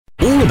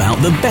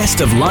about the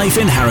best of life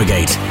in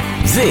Harrogate.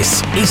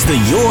 This is the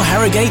Your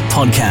Harrogate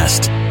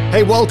podcast.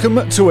 Hey,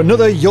 welcome to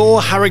another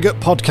Your Harrogate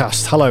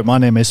podcast. Hello, my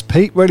name is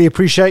Pete. Really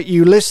appreciate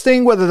you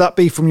listening, whether that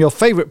be from your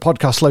favourite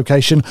podcast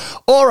location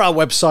or our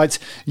website,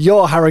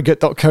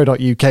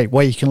 yourharrogate.co.uk,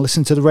 where you can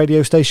listen to the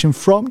radio station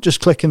from.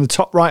 Just click in the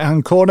top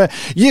right-hand corner.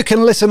 You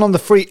can listen on the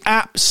free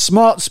app,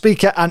 smart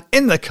speaker, and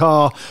in the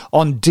car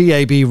on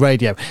DAB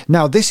radio.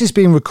 Now, this is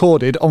being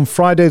recorded on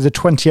Friday, the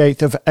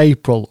 28th of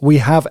April. We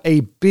have a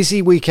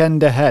busy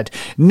weekend ahead.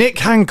 Nick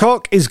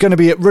Hancock is going to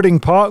be at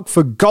Rudding Park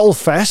for Golf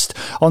Fest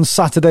on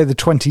Saturday, the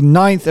 29th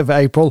of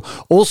April.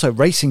 Also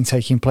racing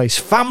taking place,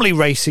 family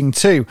racing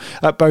too,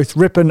 at both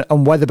Ripon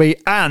and Wetherby,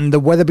 and the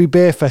Wetherby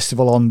Beer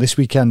Festival on this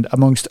weekend,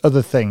 amongst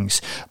other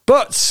things.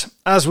 But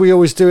as we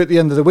always do at the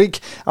end of the week,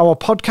 our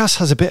podcast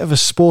has a bit of a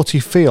sporty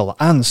feel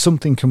and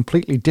something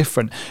completely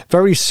different.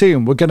 Very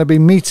soon we're going to be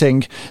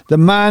meeting the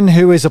man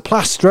who is a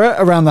plasterer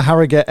around the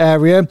Harrogate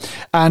area,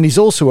 and he's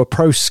also a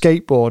pro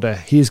skateboarder.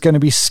 He is going to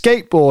be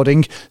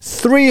skateboarding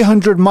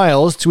 300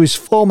 miles to his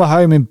former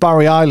home in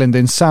Barry Island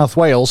in South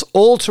Wales,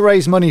 all to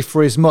raise money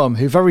for his mum,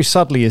 who very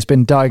sadly has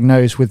been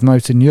diagnosed with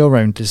motor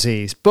neurone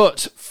disease.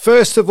 But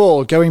first of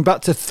all, going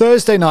back to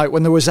Thursday night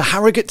when there was a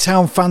Harrogate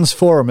Town fans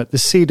forum at the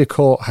Cedar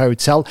Court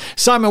Hotel,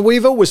 Simon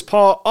Weaver was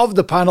part of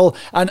the panel,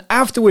 and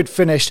after we'd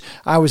finished,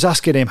 I was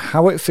asking him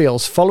how it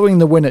feels following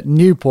the win at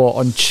Newport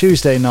on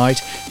Tuesday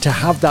night to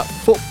have that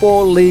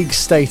Football League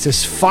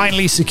status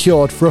finally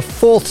secured for a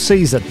fourth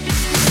season.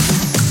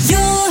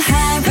 Your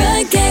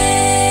Harrogate.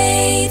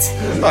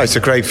 Oh, it's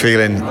a great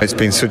feeling. It's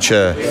been such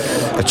a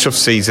tough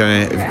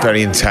season,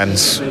 very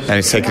intense, and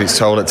it's taken its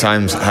toll at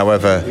times.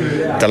 However,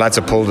 the lads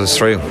have pulled us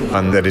through,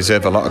 and they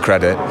deserve a lot of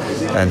credit.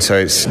 And so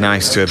it's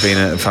nice to have been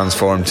at the fans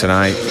forum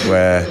tonight,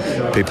 where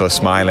people are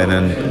smiling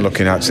and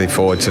looking actually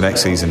forward to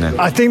next season now.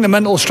 I think the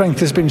mental strength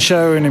has been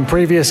shown in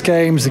previous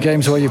games, the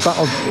games where you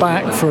battled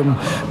back from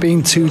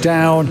being 2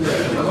 down.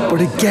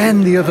 But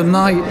again, the other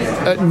night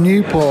at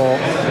Newport,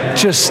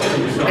 just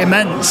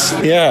immense.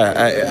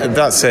 Yeah,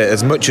 that's it.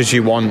 As much as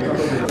you want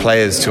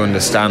players to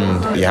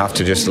understand, you have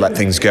to just let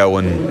things go,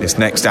 and it's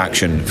next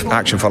action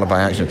followed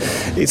by action.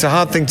 It's a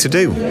hard thing to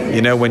do,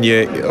 you know, when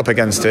you're up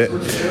against it.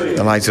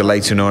 The likes of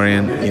Leyton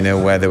Orient, you know,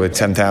 where there were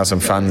 10,000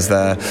 fans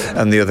there,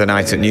 and the other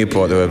night at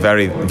Newport they were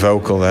very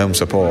vocal, the home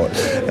support,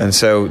 and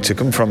so to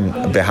come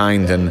from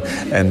behind and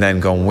then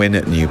go and win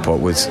at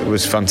Newport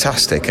was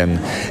fantastic, and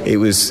it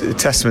was a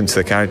testament to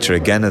the character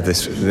again of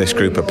this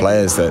group of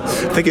players. That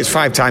I think it's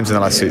 5 times in the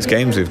last 6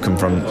 games we've come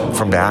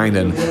from behind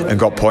and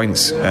got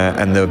points,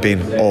 and there have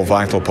been all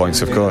vital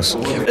points, of course.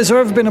 Has there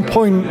ever been a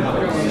point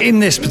in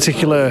this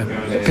particular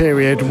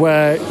period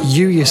where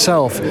you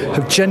yourself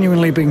have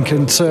genuinely been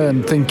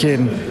concerned,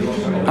 thinking,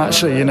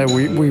 actually, you know,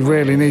 we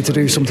really need to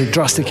do something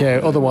drastic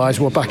here, otherwise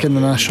we're back in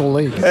the National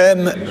League?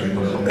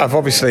 I've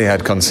obviously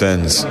had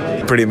concerns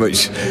pretty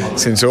much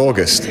since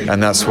August,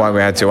 and that's why we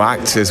had to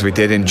act as we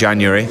did in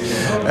January.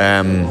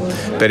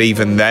 But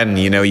even then,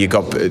 you know, you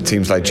got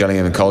teams like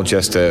Gillingham and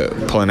Colchester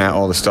pulling out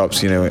all the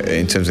stops, you know,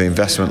 in terms of the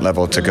investment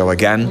level to go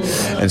again,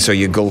 and so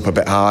you gulp a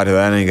bit harder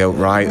then and you go,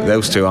 right,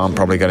 those two aren't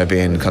probably going to be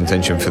in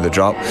contention for the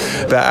drop.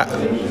 But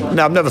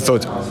no, I've never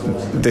thought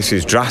this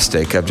is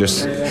drastic.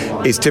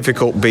 It's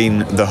difficult being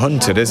the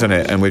hunted, isn't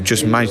it? And we've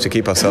just managed to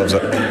keep ourselves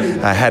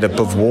a head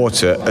above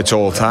water at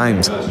all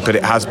times. But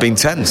it has been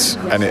tense,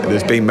 and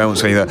there's been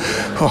moments where you go,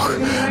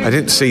 oh, I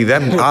didn't see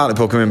them,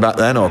 Hartlepool coming back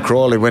then, or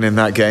Crawley winning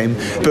that game.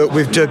 But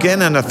we've dug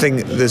in, and I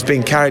think there's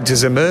been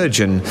characters emerge,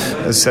 and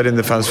as I said in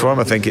the fans forum,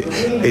 I think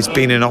it's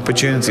been an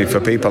opportunity for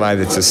people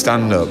either to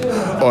stand up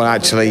or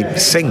actually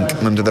sink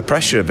under the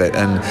pressure of it,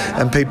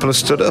 and people have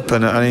stood up,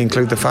 and I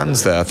include the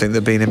fans there. I think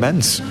they've been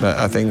immense.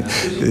 I think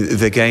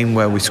the game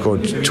where we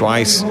scored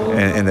twice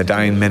in the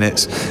dying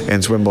minutes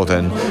against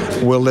Wimbledon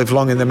will live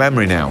long in the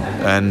memory now,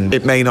 and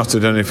it may not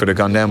have done it if it had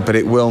gone down, but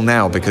it will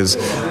now, because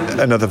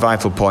another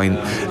vital point,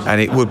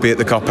 and it would be at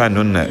the Cop End,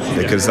 wouldn't it?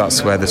 Because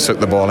that's where they stuck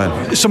the ball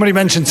in. Somebody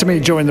mentioned to me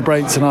during the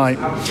break tonight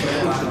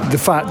the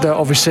fact that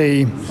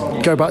obviously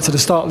go back to the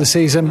start of the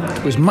season,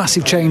 there was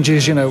massive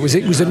changes, you know,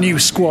 it was a new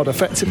squad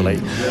effectively,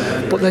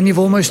 but then you've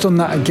almost done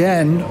that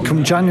again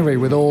come January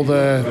with all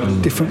the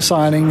different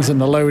signings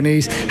and the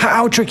loanees.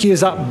 How tricky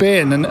has that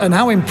been, and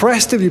how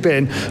impressed have you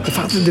been the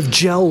fact that they've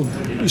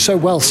gelled so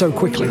well so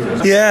quickly?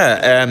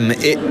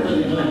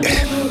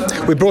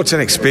 We brought in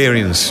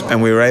experience,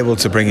 and we were able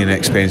to bring in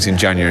experience in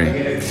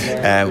January,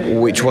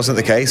 which wasn't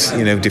the case,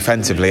 you know,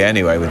 defensively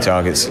anyway, with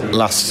targets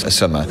last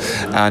summer.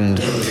 And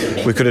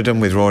we could have done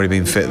with Rory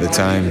being fit at the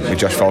time, with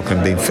Josh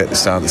Falkland being fit at the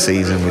start of the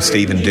season, with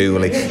Stephen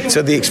Dooley.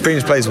 So the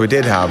experienced players we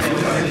did have,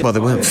 well, they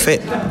weren't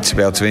fit to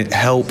be able to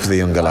help the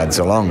younger lads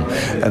along.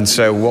 And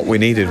so what we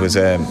needed was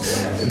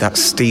that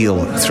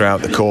steel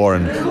throughout the core,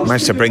 and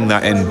managed to bring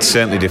that in,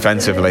 certainly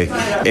defensively,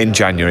 in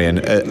January, and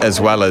as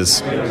well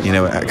as,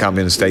 it can't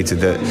be understated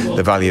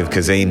the value of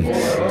Kazim,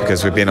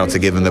 because we've been able to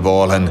give him the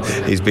ball and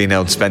he's been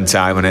able to spend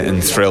time on it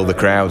and thrill the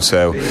crowd.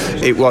 So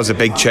it was a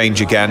big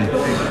change again.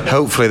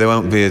 Hopefully there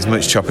won't be as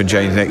much chop and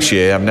change next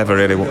year. I've never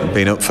really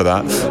been up for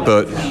that,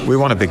 but we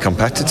want to be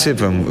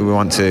competitive and we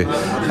want to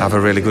have a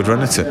really good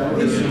run at it.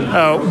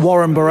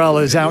 Warren Burrell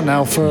is out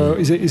now for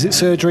is it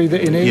surgery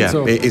that he needs?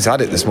 Yeah, he's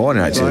had it this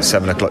morning actually, at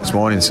 7 o'clock this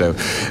morning. So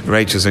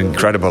Rachel's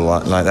incredible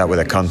like that with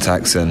her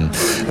contacts, and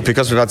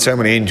because we've had so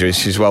many injuries,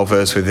 she's well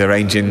versed with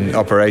arranging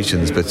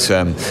operations. But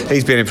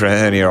he's been in for a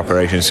hernia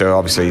operation, so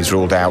obviously he's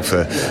ruled out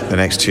for the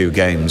next 2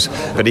 games.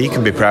 But he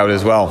can be proud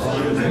as well,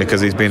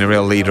 because he's been a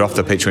real leader off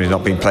the pitch when he's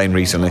not been playing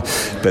recently.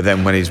 But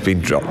then when he's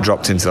been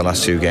dropped into the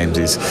last 2 games,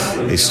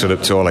 he's stood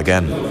up tall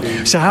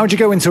again. So how do you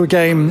go into a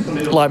game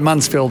like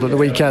Mansfield at the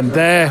weekend?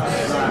 They're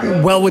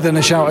well within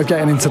a shout of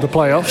getting into the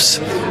playoffs.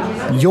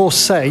 You're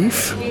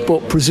safe,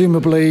 but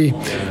presumably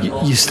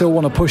you still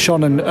want to push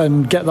on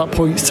and get that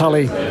points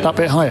tally that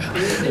bit higher.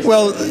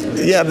 Well,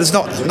 yeah, there's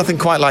nothing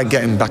quite like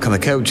getting back on the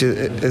coach,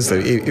 is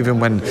there? Even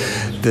when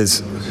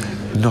there's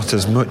not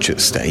as much at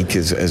stake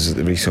as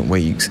the recent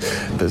weeks,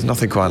 there's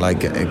nothing quite like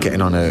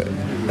getting on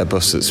a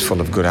bus that's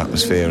full of good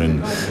atmosphere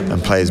and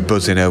players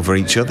buzzing over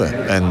each other,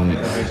 and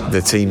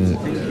the team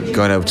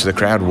going over to the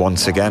crowd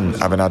once again,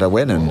 having had a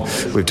win. And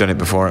we've done it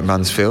before at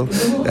Mansfield.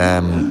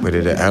 We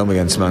did it at home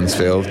against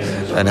Mansfield,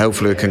 and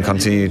hopefully we can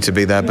continue to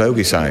be their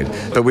bogey side.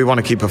 But we want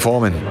to keep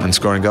performing and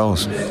scoring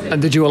goals.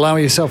 And did you allow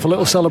yourself a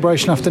little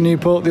celebration after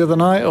Newport the other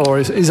night, or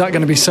is that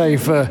going to be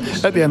safe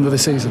at the end of the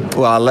season?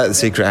 Well, I'll let the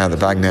secret out of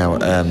the bag now.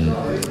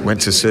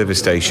 Went to a service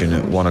station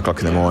at 1 o'clock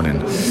in the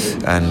morning,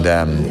 and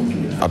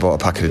I bought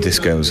a packet of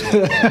discos.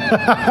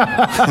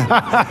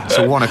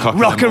 So 1 o'clock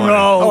rock and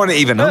roll. I wasn't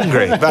even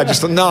hungry, but I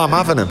just thought, no, I'm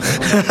having them.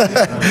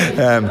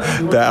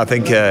 But I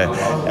think,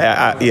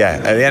 at the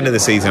end of the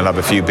season I'll have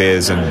a few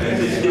beers, and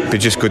it'd be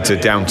just good to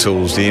down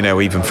tools,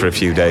 even for a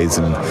few days,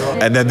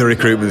 and then the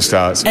recruitment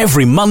starts.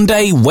 Every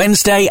Monday,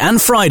 Wednesday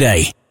and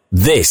Friday.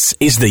 This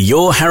is the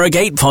Your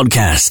Harrogate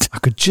podcast. I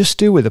could just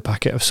do with a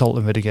packet of salt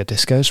and vinegar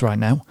discos right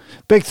now.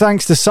 Big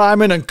thanks to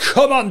Simon, and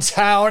come on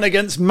Town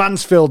against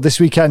Mansfield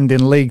this weekend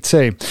in League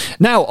 2.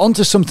 Now, on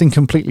to something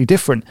completely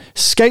different.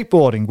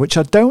 Skateboarding, which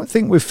I don't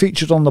think we've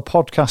featured on the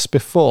podcast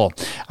before.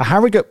 A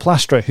Harrogate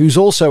plasterer who's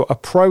also a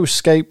pro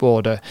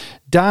skateboarder,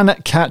 Dan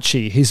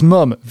Katchi, his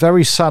mum,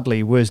 very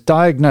sadly, was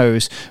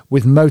diagnosed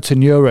with motor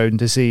neurone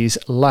disease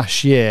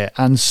last year.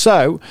 And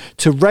so,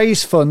 to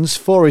raise funds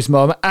for his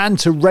mum and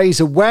to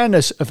raise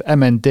awareness of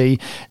MND,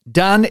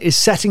 Dan is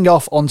setting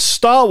off on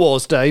Star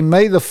Wars Day,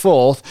 May the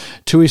 4th,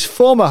 to his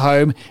former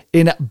home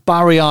in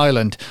Barry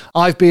Island.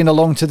 I've been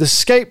along to the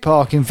skate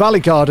park in Valley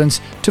Gardens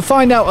to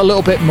find out a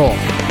little bit more.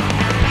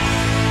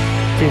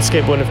 Been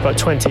skateboarding for about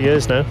 20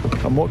 years now.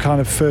 And what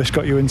kind of first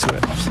got you into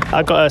it?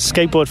 I got a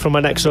skateboard from my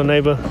next door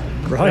neighbour.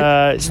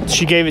 Right.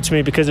 She gave it to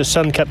me because her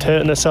son kept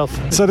hurting herself.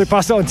 So they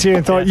passed it on to you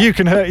and thought, you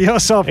can hurt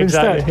yourself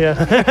exactly, instead.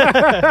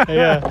 Yeah.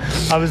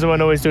 Yeah. I was the one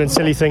always doing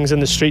silly things in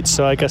the streets,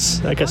 so I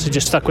guess I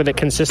just stuck with it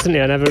consistently.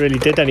 I never really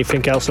did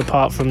anything else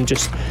apart from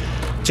just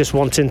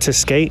wanting to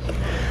skate.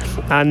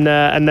 And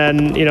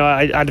then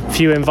I had a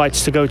few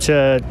invites to go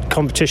to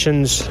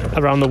competitions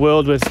around the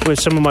world with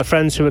some of my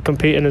friends who were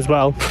competing as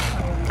well.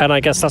 And I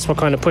guess that's what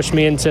kind of pushed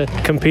me into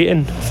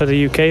competing for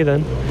the UK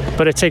then.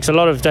 But it takes a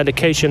lot of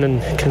dedication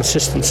and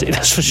consistency,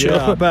 that's for sure.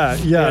 Yeah, I bet.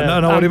 Yeah.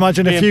 No, I would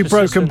imagine a few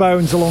broken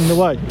bones along the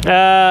way.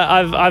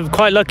 I'm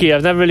quite lucky.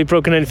 I've never really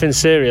broken anything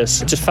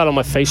serious. I just fell on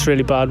my face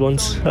really bad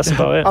once. That's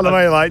about it. On the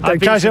way,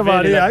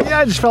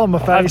 I just fell on my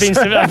face.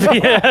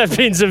 I've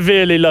been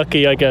severely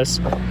lucky, I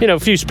guess. A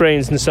few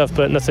sprains and stuff,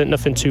 but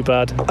nothing too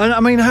bad. And I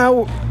mean,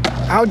 how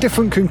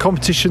different can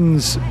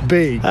competitions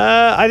be?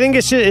 I think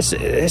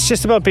it's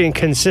just about being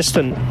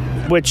consistent,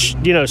 which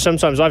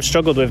sometimes I've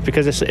struggled with,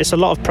 because it's a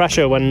lot of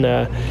pressure when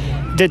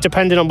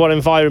depending on what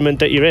environment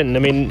that you're in. I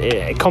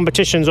mean,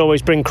 competitions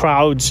always bring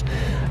crowds,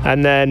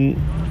 and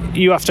then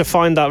you have to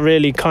find that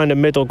really kind of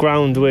middle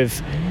ground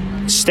with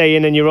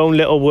staying in your own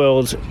little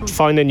world,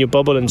 finding your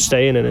bubble and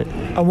staying in it.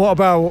 And what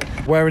about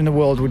where in the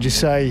world would you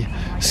say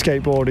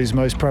skateboard is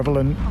most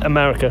prevalent?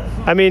 America.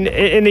 I mean,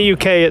 in the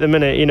UK at the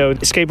minute,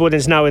 skateboarding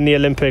is now in the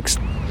Olympics,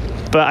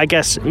 but I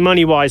guess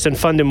money-wise and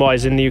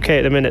funding-wise in the UK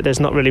at the minute, there's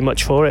not really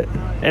much for it.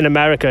 In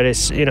America,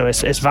 it's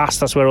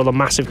vast. That's where all the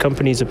massive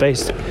companies are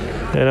based.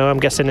 I'm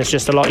guessing it's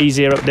just a lot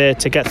easier up there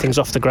to get things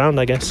off the ground,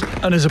 I guess.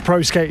 And as a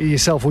pro skater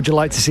yourself, would you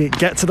like to see it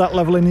get to that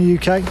level in the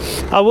UK?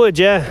 I would,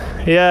 yeah.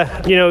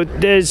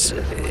 There's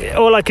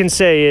all I can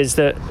say is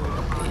that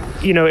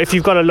if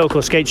you've got a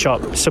local skate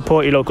shop,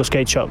 support your local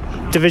skate shop.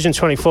 Division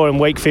 24 in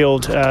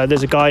Wakefield,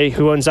 there's a guy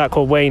who owns that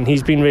called Wayne.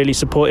 He's been really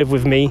supportive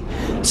with me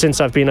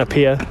since I've been up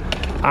here,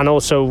 and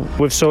also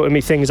with sorting me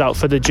things out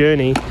for the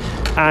journey.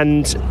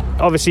 And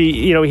obviously,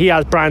 you know, he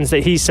has brands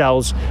that he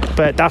sells,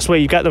 but that's where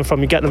you get them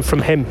from. You get them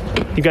from him.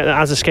 You get them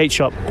as a skate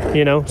shop,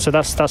 you know. So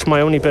that's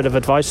my only bit of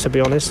advice, to be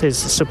honest, is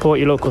support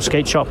your local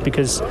skate shop,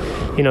 because,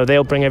 you know,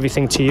 they'll bring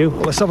everything to you.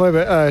 Let's have a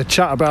bit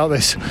chat about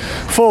this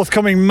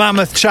forthcoming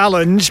Mammoth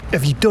Challenge.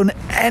 Have you done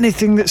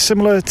anything that's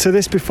similar to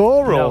this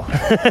before? Or?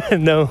 No,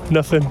 no,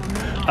 nothing.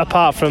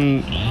 Apart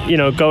from, you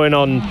know, going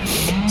on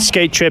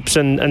skate trips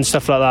and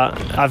stuff like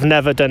that, I've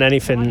never done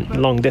anything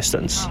long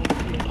distance.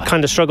 I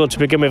kind of struggled to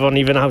begin with on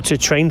even how to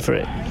train for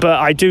it. But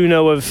I do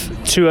know of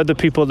 2 other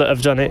people that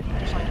have done it,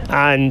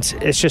 and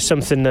it's just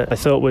something that I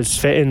thought was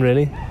fitting,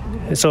 really.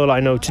 It's all I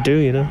know to do,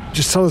 you know.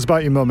 Just tell us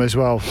about your mum as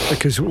well,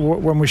 because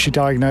when was she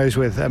diagnosed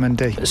with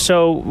MND?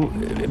 So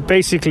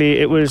basically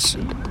it was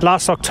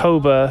last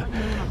October.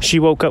 She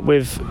woke up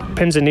with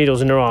pins and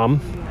needles in her arm,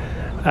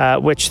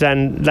 which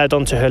then led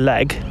onto her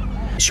leg.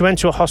 She went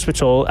to a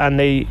hospital and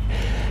they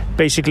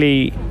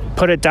basically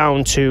put it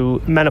down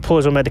to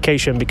menopausal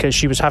medication because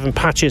she was having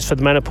patches for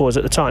the menopause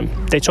at the time.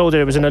 They told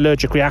her it was an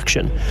allergic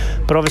reaction,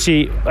 but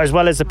obviously, as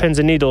well as the pins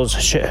and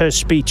needles, her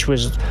speech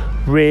was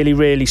really,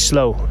 really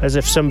slow, as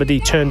if somebody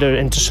turned her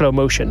into slow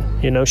motion.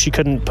 You know, she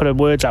couldn't put her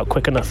words out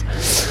quick enough.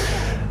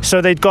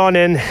 So they'd gone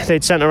in,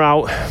 they'd sent her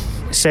out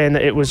saying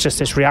that it was just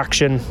this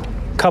reaction.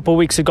 A couple of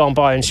weeks had gone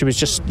by and she was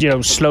just, you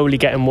know, slowly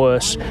getting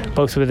worse,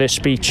 both with her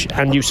speech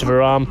and use of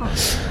her arm.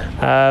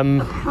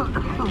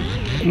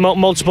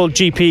 Multiple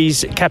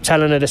GPs kept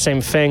telling her the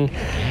same thing,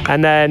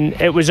 and then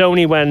it was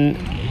only when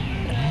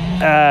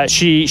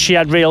she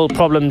had real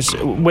problems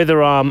with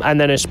her arm and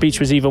then her speech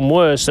was even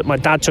worse that my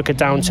dad took her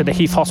down to the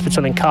Heath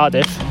Hospital in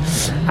Cardiff,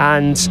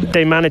 and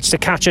they managed to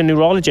catch a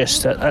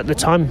neurologist at the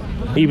time.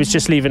 He was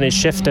just leaving his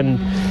shift and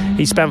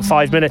he spent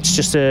 5 minutes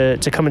just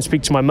to come and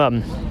speak to my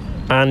mum.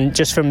 And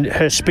just from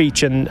her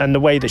speech and the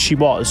way that she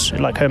was,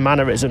 like her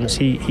mannerisms,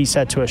 he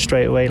said to her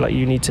straight away, like,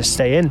 you need to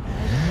stay in.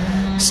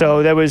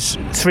 So there was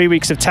 3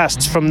 weeks of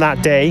tests from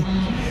that day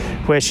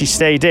where she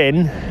stayed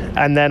in,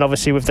 and then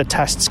obviously with the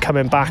tests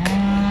coming back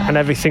and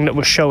everything that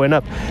was showing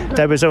up,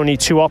 there was only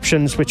 2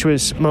 options, which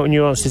was motor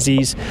neurone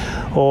disease,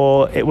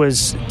 or it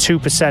was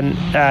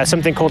 2%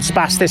 something called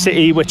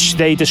spasticity, which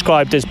they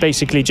described as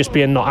basically just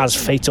being not as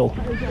fatal.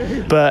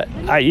 But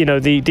you know,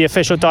 the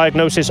official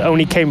diagnosis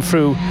only came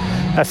through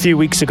a few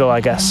weeks ago, I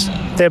guess.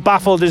 They're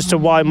baffled as to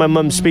why my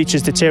mum's speech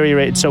has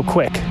deteriorated so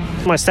quick.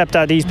 My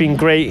stepdad, he's been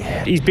great.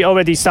 He's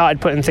already started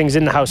putting things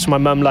in the house for my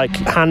mum, like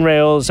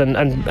handrails and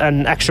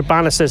extra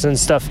banisters and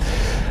stuff.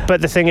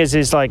 But the thing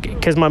is like,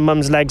 because my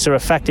mum's legs are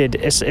affected,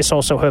 it's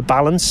also her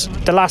balance.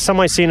 The last time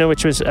I seen her,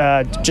 which was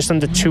just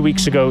under 2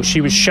 weeks ago, she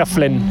was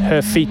shuffling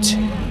her feet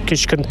because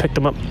she couldn't pick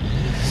them up.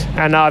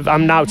 And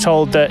I'm now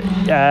told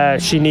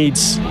that she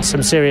needs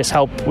some serious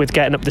help with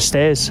getting up the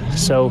stairs.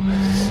 So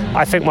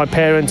I think my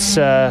parents,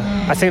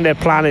 I think their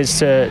plan is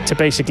to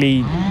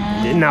basically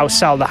now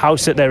sell the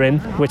house that they're in,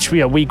 which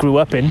we grew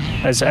up in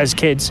as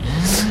kids,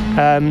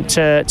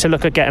 to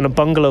look at getting a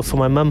bungalow for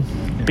my mum,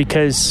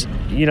 because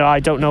I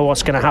don't know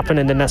what's going to happen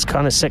in the next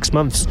kind of 6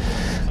 months.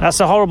 That's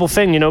a horrible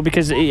thing,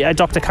 because a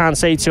doctor can't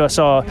say to us,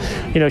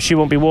 she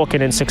won't be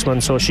walking in 6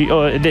 months, or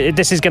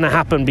this is going to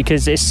happen,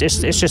 because it's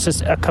just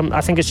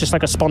I think it's just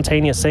like a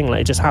spontaneous thing.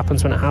 Like, it just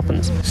happens when it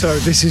happens. So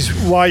this is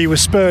why you were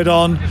spurred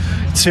on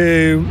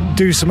to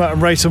do something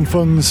and raise some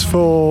funds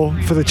for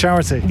the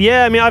charity.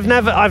 Yeah, I mean, I've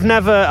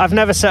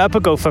never set up a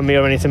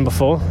GoFundMe or anything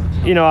before.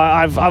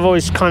 I've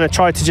always kind of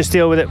tried to just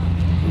deal with it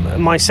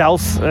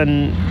myself,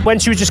 and when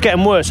she was just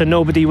getting worse and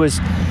nobody was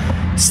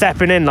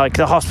stepping in, like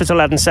the hospital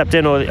hadn't stepped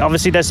in, or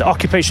obviously there's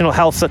occupational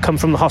health that come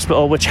from the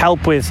hospital which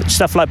help with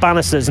stuff like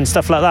banisters and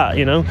stuff like that,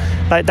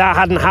 like that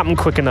hadn't happened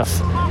quick enough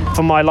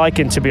for my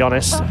liking, to be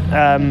honest.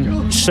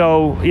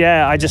 So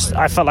yeah,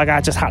 I felt like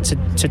I just had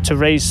to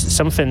raise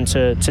something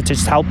to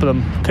just help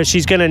them, because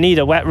she's going to need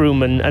a wet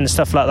room and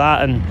stuff like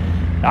that, and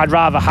I'd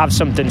rather have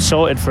something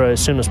sorted for her as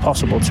soon as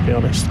possible, to be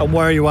honest. And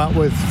where are you at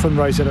with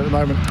fundraising at the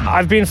moment?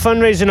 I've been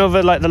fundraising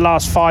over like the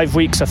last 5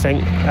 weeks, I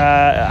think,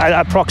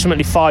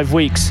 approximately 5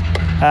 weeks,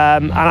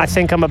 and I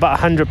think I'm about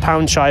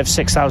 £100 shy of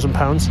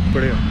 £6,000.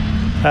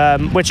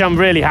 Brilliant. Which I'm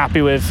really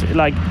happy with.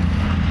 Like,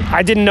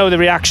 I didn't know the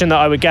reaction that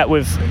I would get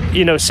with,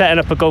 setting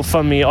up a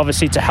GoFundMe,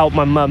 obviously to help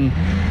my mum,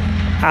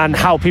 and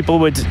how people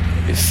would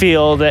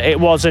feel that it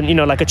wasn't,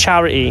 like a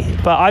charity.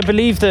 But I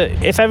believe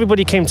that if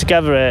everybody came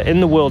together in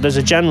the world as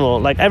a general,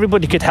 like,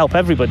 everybody could help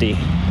everybody,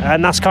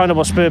 and that's kind of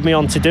what spurred me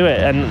on to do it.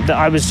 And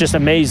I was just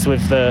amazed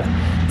with the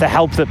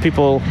help that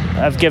people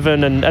have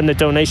given and the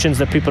donations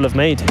that people have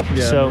made.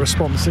 Yeah, so the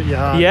response that you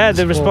had. Yeah,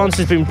 the response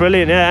has been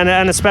brilliant. Yeah,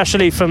 and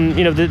especially from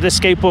the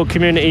skateboard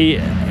community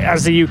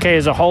as the UK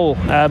as a whole.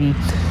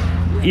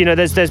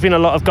 There's been a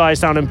lot of guys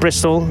down in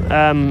Bristol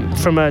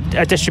from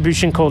a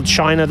distribution called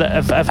China that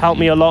have helped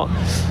me a lot,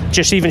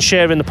 just even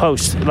sharing the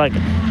post. Like,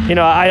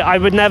 I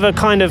would never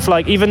kind of,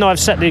 like, even though I've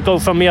set the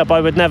GoFundMe up, I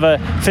would never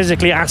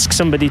physically ask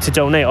somebody to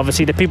donate.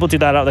 Obviously, the people do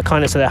that out of the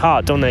kindness of their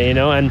heart, don't they,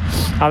 and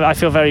I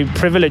feel very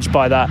privileged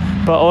by that.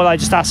 But all I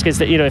just ask is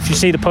that, if you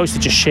see the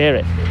post, just share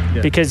it.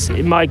 Yeah. Because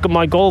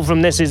my goal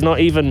from this is not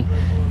even,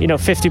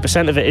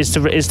 50% of it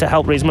is to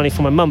help raise money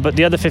for my mum, but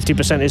the other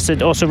 50% is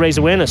to also raise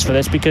awareness for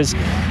this, because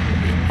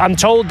I'm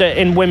told that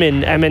in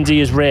women MND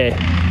is rare.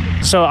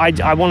 So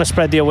I want to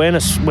spread the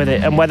awareness with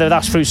it, and whether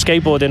that's through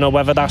skateboarding or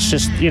whether that's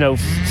just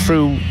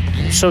through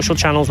social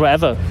channels,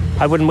 whatever.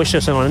 I wouldn't wish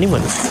this on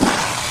anyone.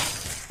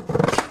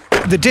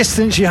 The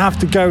distance you have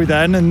to go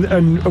then,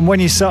 and when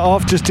you set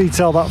off, just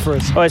detail that for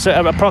us. All right, so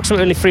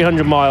approximately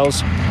 300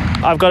 miles.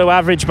 I've got to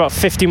average about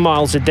 50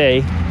 miles a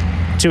day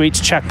to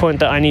each checkpoint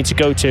that I need to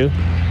go to.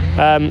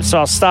 So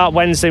I'll start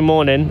Wednesday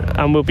morning,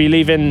 and we'll be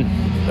leaving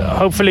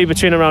hopefully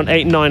between around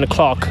 8 and 9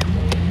 o'clock.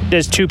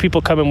 There's 2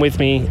 people coming with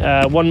me.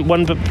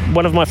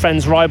 One of my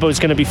friends, Rybo, is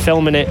going to be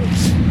filming it.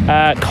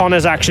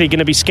 Connor's actually going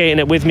to be skating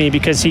it with me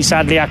because he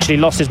sadly actually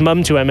lost his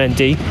mum to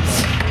MND.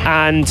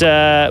 And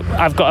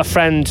I've got a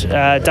friend,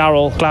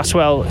 Daryl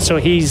Glasswell, so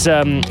he's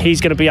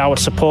going to be our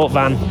support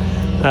van.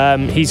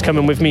 He's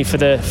coming with me for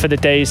the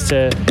days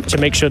to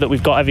make sure that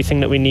we've got everything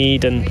that we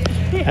need and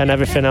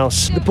everything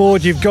else. The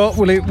board you've got,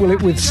 will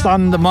it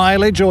withstand the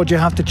mileage, or do you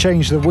have to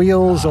change the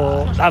wheels?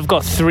 Or I've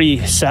got 3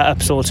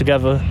 setups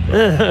altogether.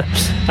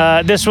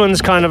 This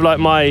one's kind of like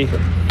my,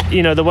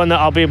 the one that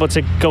I'll be able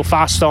to go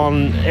fast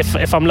on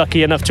if I'm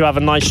lucky enough to have a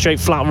nice straight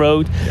flat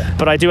road. Yeah.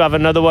 But I do have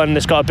another one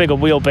that's got a bigger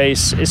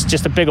wheelbase. It's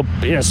just a bigger,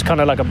 it's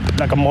kind of like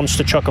a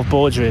monster truck of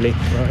boards really,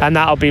 right. And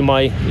that'll be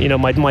my,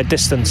 my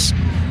distance.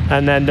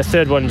 And then the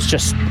third one's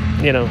just,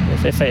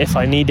 if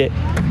I need it.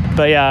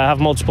 But yeah, I have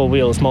multiple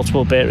wheels,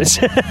 multiple bearings.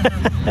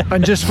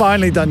 And just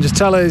finally, Dan, just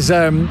tell us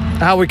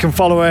how we can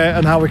follow it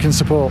and how we can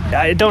support.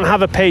 I don't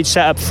have a page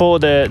set up for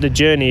the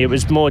journey. It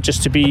was more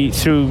just to be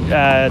through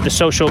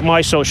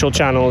my social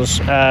channels.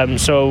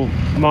 So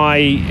my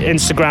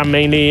Instagram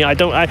mainly. I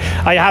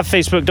have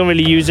Facebook, don't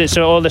really use it.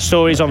 So all the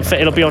stories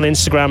it'll be on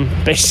Instagram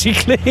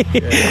basically,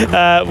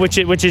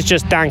 which is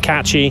just Dan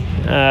Katchi.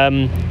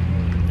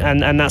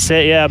 And that's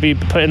it. Yeah, I'll be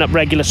putting up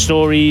regular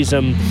stories,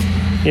 and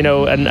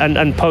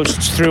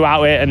posts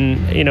throughout it.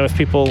 And if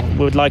people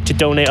would like to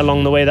donate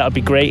along the way, that would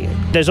be great.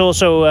 There's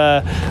also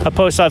a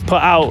post I've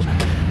put out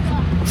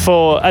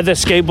for other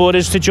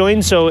skateboarders to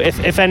join. So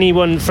if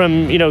anyone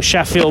from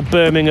Sheffield,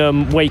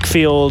 Birmingham,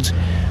 Wakefield,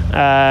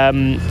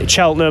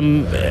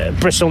 Cheltenham,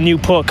 Bristol,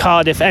 Newport,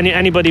 Cardiff,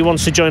 anybody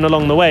wants to join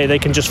along the way, they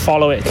can just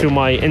follow it through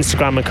my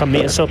Instagram and come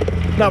meet us up.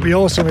 That'd be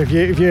awesome if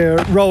you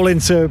roll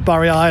into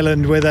Barry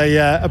Island with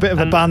a bit of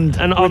a band,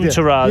 an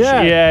entourage.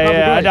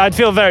 Yeah. I'd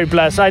feel very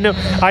blessed.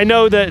 I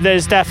know that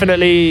there's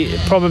definitely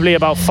probably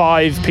about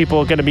 5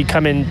 people going to be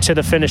coming to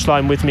the finish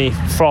line with me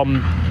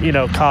from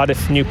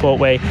Cardiff, Newport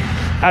way.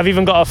 I've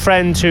even got a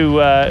friend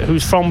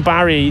who's from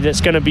Barry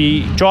that's going to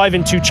be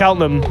driving to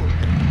Cheltenham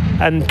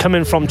and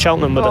coming from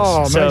Cheltenham with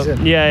us. Amazing.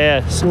 So,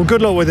 yeah. Well,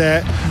 good luck with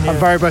it, and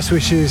very best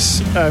wishes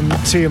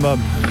to your mum.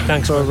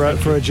 Thanks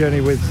for a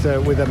journey with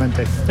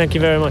MND. Thank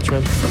you very much,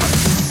 man.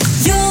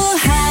 Your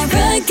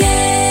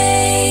Harrogate.